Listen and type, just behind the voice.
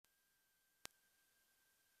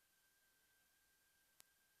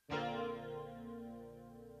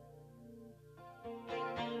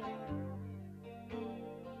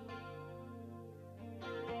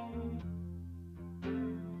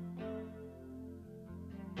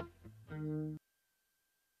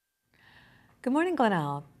Good morning,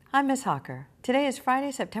 Glenelg. I'm Miss Hawker. Today is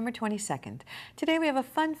Friday, September 22nd. Today we have a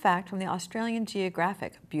fun fact from the Australian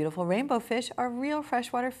Geographic. Beautiful rainbow fish are real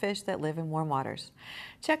freshwater fish that live in warm waters.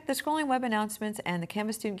 Check the scrolling web announcements and the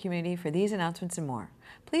Canvas student community for these announcements and more.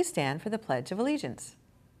 Please stand for the Pledge of Allegiance.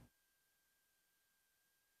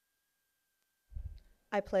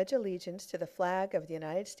 I pledge allegiance to the flag of the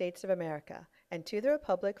United States of America and to the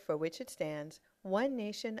republic for which it stands, one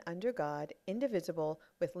nation under God, indivisible,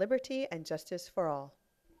 with liberty and justice for all.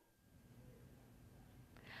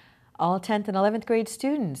 All 10th and 11th grade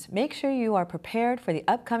students, make sure you are prepared for the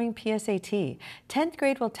upcoming PSAT. 10th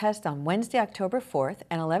grade will test on Wednesday, October 4th,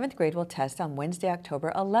 and 11th grade will test on Wednesday,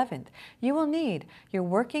 October 11th. You will need your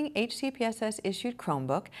working HCPSS-issued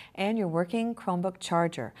Chromebook and your working Chromebook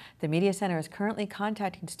charger. The Media Center is currently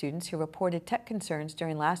contacting students who reported tech concerns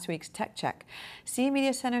during last week's Tech Check. See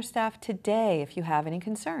Media Center staff today if you have any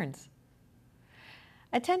concerns.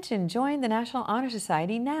 Attention, join the National Honor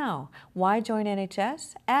Society now. Why join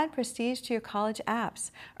NHS? Add prestige to your college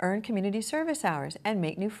apps, earn community service hours, and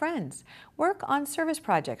make new friends. Work on service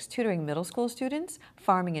projects, tutoring middle school students,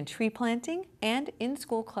 farming and tree planting, and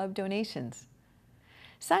in-school club donations.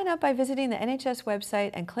 Sign up by visiting the NHS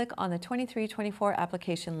website and click on the 23-24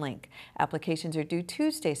 application link. Applications are due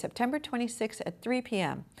Tuesday, September 26 at 3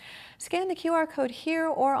 p.m. Scan the QR code here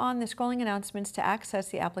or on the scrolling announcements to access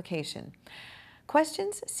the application.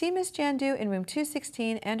 Questions? See Ms. Jandu in room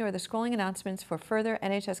 216 and or the scrolling announcements for further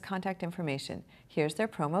NHS contact information. Here's their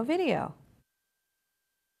promo video.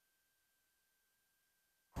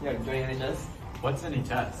 Yo, join NHS? What's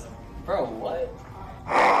NHS? Bro, what?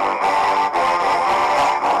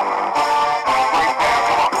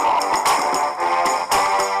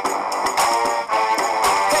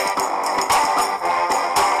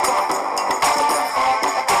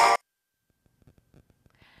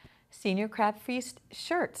 Senior Crab Feast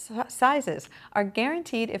shirts sizes are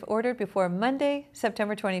guaranteed if ordered before Monday,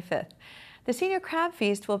 September 25th. The Senior Crab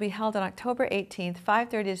Feast will be held on October 18th, 5:30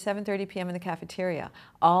 to 7:30 p.m. in the cafeteria.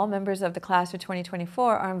 All members of the class of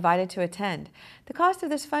 2024 are invited to attend. The cost of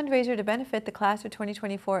this fundraiser to benefit the class of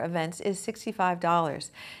 2024 events is $65.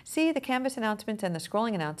 See the Canvas announcements and the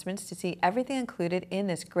scrolling announcements to see everything included in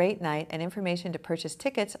this great night and information to purchase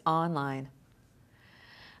tickets online.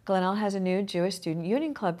 Glenelg has a new Jewish Student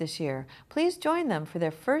Union Club this year. Please join them for their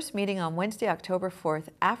first meeting on Wednesday, October 4th,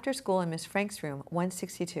 after school in Ms. Frank's room,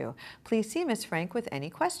 162. Please see Ms. Frank with any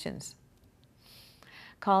questions.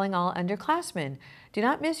 Calling all underclassmen. Do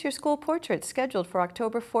not miss your school portraits scheduled for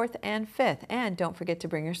October 4th and 5th, and don't forget to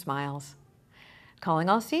bring your smiles. Calling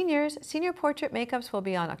all seniors, senior portrait makeups will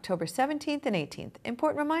be on October 17th and 18th.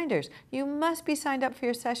 Important reminders, you must be signed up for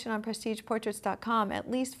your session on prestigeportraits.com at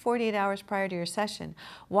least 48 hours prior to your session.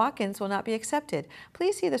 Walk-ins will not be accepted.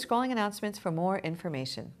 Please see the scrolling announcements for more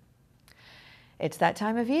information. It's that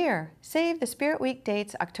time of year. Save the Spirit Week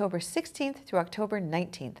dates October 16th through October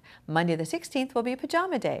 19th. Monday the 16th will be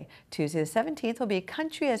Pajama Day. Tuesday the 17th will be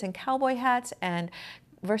country as in cowboy hats and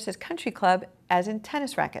versus country club as in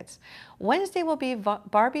tennis rackets. Wednesday will be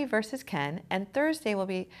Barbie versus Ken, and Thursday will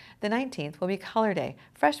be the 19th will be Color Day.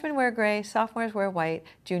 Freshmen wear gray, sophomores wear white,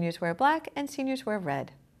 juniors wear black, and seniors wear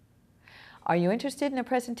red. Are you interested in a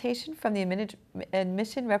presentation from the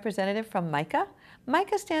admission representative from MICA?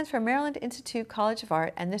 MICA stands for Maryland Institute College of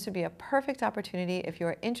Art, and this would be a perfect opportunity if you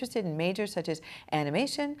are interested in majors such as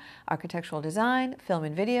animation, architectural design, film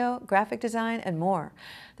and video, graphic design, and more.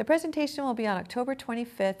 The presentation will be on October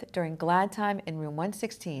 25th during Glad Time in room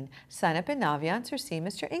 116. Sign up in Naviance or see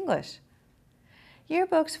Mr. English.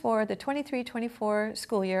 Yearbooks for the 23-24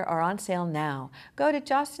 school year are on sale now. Go to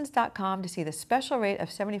jostens.com to see the special rate of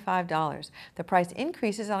 $75. The price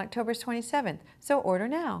increases on October 27th, so order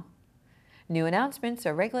now. New announcements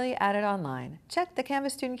are regularly added online. Check the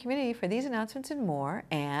Canvas student community for these announcements and more,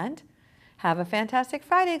 and have a fantastic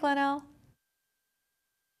Friday, Glenelg.